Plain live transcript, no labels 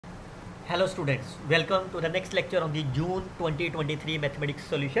Hello students, welcome to the next lecture on the June 2023 mathematics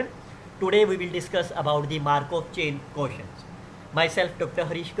solution. Today we will discuss about the Markov chain quotients. Myself Dr.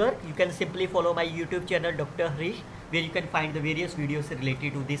 Harish Garg. You can simply follow my YouTube channel Dr. Harish, where you can find the various videos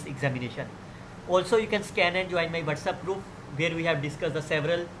related to this examination. Also you can scan and join my WhatsApp group where we have discussed the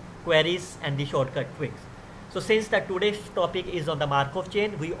several queries and the shortcut tricks. So since that today's topic is on the Markov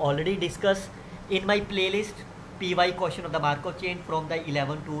chain, we already discussed in my playlist PY question of the Markov chain from the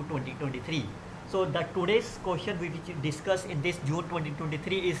 11 to 2023. So the today's question which we discuss in this June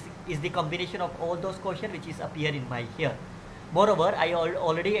 2023 is the combination of all those questions which is appear in my here. Moreover, I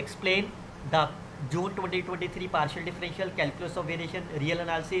already explained the June 2023 partial differential, calculus of variation, real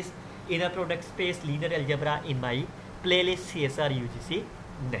analysis, inner product space, linear algebra in my playlist CSIR UGC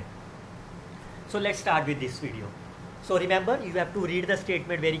net. So let's start with this video. So remember, you have to read the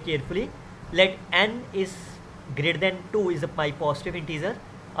statement very carefully. Let n is greater than 2 is my positive integer.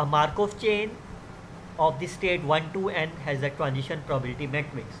 A Markov chain of the state 1 to n has a transition probability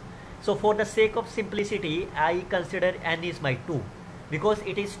matrix. So for the sake of simplicity, I consider n is my 2 because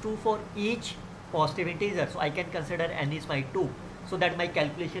it is 2 for each positive integer. So I can consider n is my 2 so that my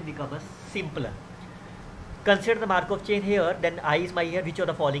calculation becomes simpler. Consider the Markov chain here, then I is my here, which of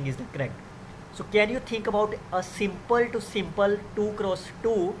the following is the correct. So can you think about a simple to simple 2 cross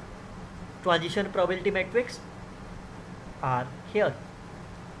 2 transition probability matrix? Are here.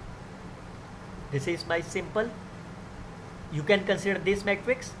 This is my simple. You can consider this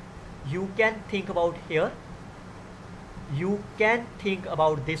matrix. You can think about here. You can think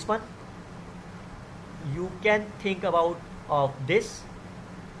about this one. You can think about of this,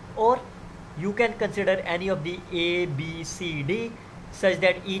 or you can consider any of the A, B, C, D such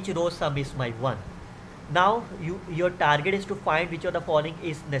that each row sum is my 1. Now your target is to find which of the following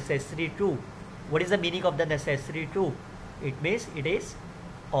is necessary true. What is the meaning of the necessary true? It means it is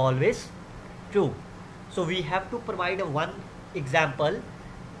always true. So we have to provide a one example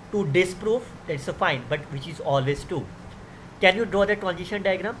to disprove that's a fine, but which is always true. Can you draw the transition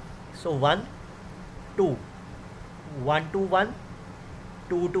diagram? So 1, 2, 1 to 1,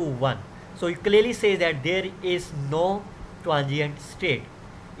 2 to 1. So you clearly say that there is no transient state.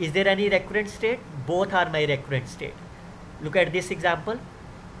 Is there any recurrent state? Both are my recurrent state. Look at this example.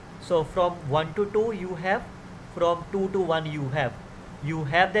 So from 1 to 2 you have, from 2 to 1 you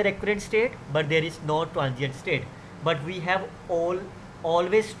have the recurrent state, but there is no transient state. But we have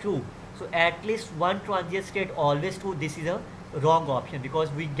always true. So at least one transient state always true. This is a wrong option because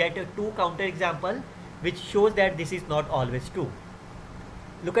we get a 2 counter example which shows that this is not always true.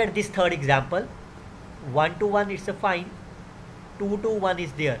 Look at this third example. 1 to 1 is a fine. 2 to 1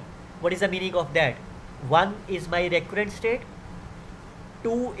 is there. What is the meaning of that? 1 is my recurrent state.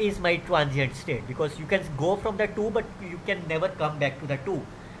 2 is my transient state, because you can go from the 2 but you can never come back to the 2.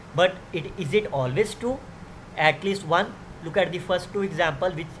 But is it always true? At least one. Look at the first 2 example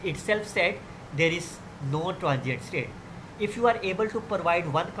which itself said there is no transient state. If you are able to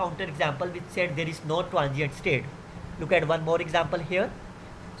provide one counter example which said there is no transient state, look at one more example here.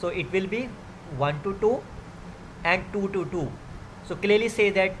 So it will be 1 to 2 and 2 to 2. So clearly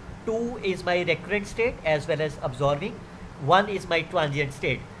say that 2 is my recurrent state as well as absorbing. 1 is my transient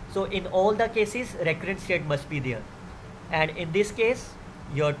state. So in all the cases recurrent state must be there, and in this case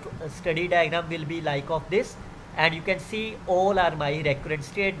your study diagram will be like of this, and you can see all are my recurrent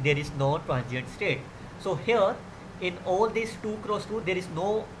state. There is no transient state. So here in all these 2 cross 2 there is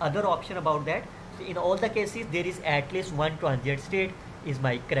no other option about that. So in all the cases there is at least one transient state is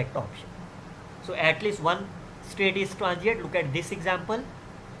my correct option. So at least one state is transient. Look at this example.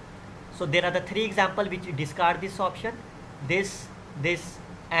 So there are the 3 examples which discard this option, this, this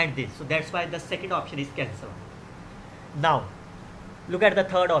and this. So that's why the second option is cancelled. Now look at the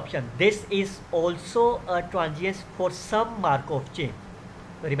third option. This is also a transient for some Markov chain.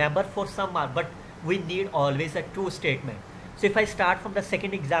 Remember, for some mark, but we need always a true statement. So if I start from the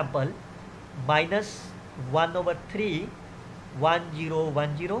second example, minus 1 over 3, 1, 0,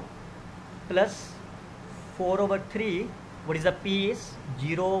 1, 0 plus 4 over 3, what is the P is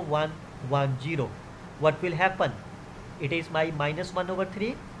 0, 1, 1, 0. What will happen? It is my minus 1 over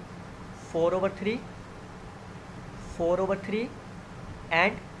 3, 4 over 3, 4 over 3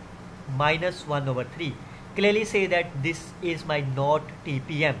 and minus 1 over 3. Clearly say that this is my not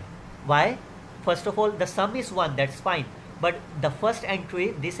TPM. Why? First of all, the sum is 1, that's fine. But the first entry,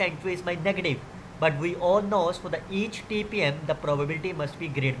 this entry is my negative. But we all know for the each TPM, the probability must be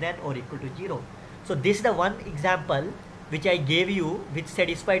greater than or equal to 0. So this is the one example which I gave you which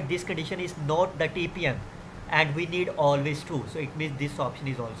satisfied this condition is not the TPM. And we need always true. So it means this option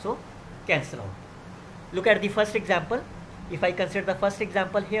is also cancelled out. Look at the first example. If I consider the first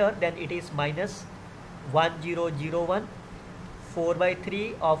example here, then it is minus 1001, 4 by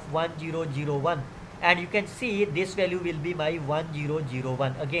 3 of 1001, and you can see this value will be my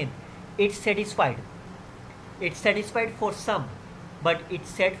 1001. Again, it's satisfied for some, but it's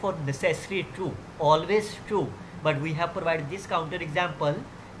set for necessary true, always true. But we have provided this counter example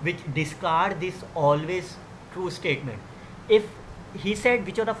which discard this always true statement. If he said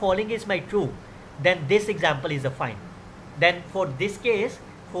which of the following is my true, then this example is a fine. Then for this case,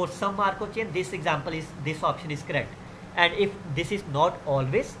 for some Markov chain, this option is correct. And if this is not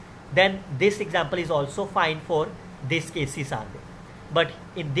always, then this example is also fine for this cases are there. But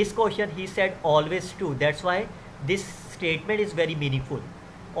in this question he said always true, that's why this statement is very meaningful.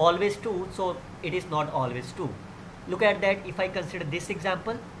 Always true, so it is not always true. Look at that. If I consider this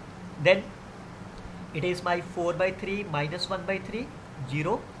example, then it is my 4 by 3 minus 1 by 3,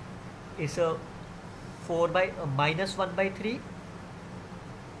 0 is a 4 by minus 1 by 3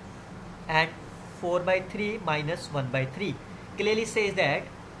 and 4 by 3 minus 1 by 3 clearly says that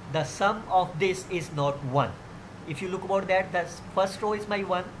the sum of this is not 1. If you look about that, the first row is my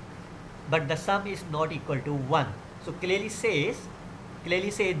 1, but the sum is not equal to 1. So clearly says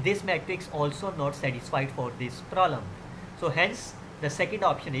this matrix also not satisfied for this problem. So hence the third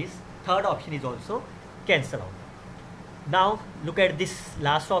option is also cancel out. Now look at this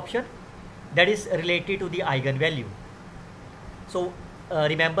last option, that is related to the eigenvalue. So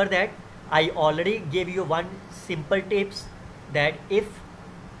remember that I already gave you one simple tips, that if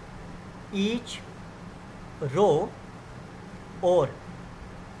each row or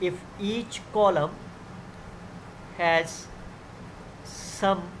if each column has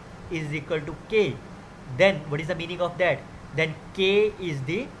sum is equal to k, then what is the meaning of that? Then k is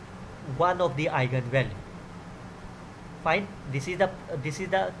the one of the eigenvalue. Fine. This is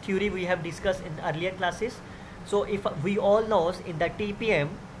the theory we have discussed in earlier classes. So if we all know in the TPM,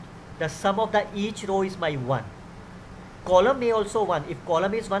 the sum of the each row is my 1. Column may also 1. If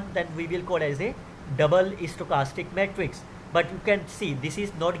column is 1, then we will call as a double stochastic matrix. But you can see this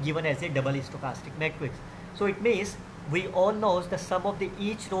is not given as a double stochastic matrix. So it means we all know the sum of the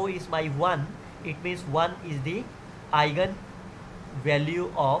each row is my 1. It means 1 is the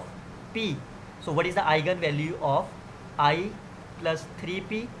eigenvalue of P. So what is the eigenvalue of I plus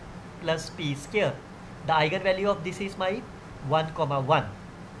 3P plus P square? The eigenvalue of this is my 1, 1.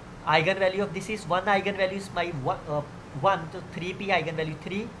 Eigenvalue of this is 1, eigenvalue is my 1, so 3P eigenvalue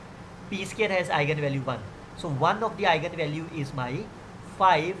 3, P square has eigenvalue 1. So 1 of the eigenvalue is my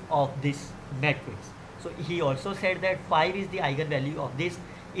 5 of this matrix. So he also said that 5 is the eigenvalue of this.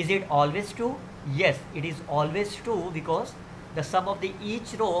 Is it always true? Yes, it is always true, because the sum of the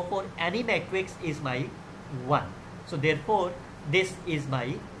each row for any matrix is my 1. So therefore this is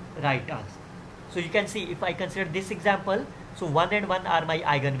my right answer. So you can see, if I consider this example, so 1 and 1 are my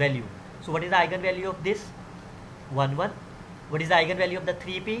eigenvalue. So what is the eigenvalue of this? 1, 1. What is the eigenvalue of the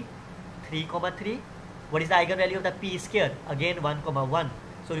 3P? 3, 3. What is the eigenvalue of the P square? Again 1, 1.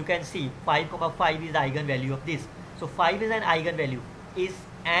 So you can see 5, 5 is the eigenvalue of this. So 5 is an eigenvalue.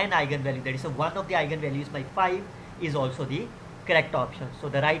 That is, so one of the eigenvalues, my 5, is also the correct option. So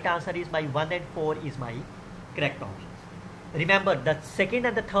the right answer is my 1 and 4 is my correct options. Remember, the second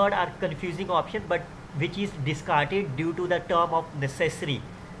and the third are confusing option, but which is discarded due to the term of necessary.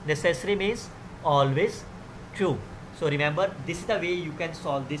 Necessary means always true. So remember, this is the way you can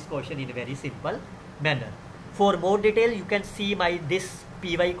solve this question in a very simple manner. For more detail, you can see this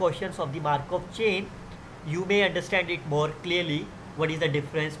PY questions of the Markov chain. You may understand it more clearly, what is the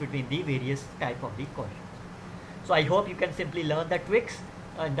difference between the various type of the questions. So I hope you can simply learn the tricks.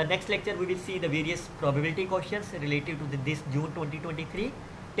 In the next lecture, we will see the various probability questions related to this June 2023.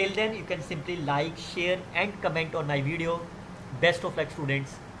 Till then, you can simply like, share and comment on my video. Best of luck,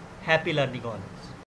 students. Happy learning all.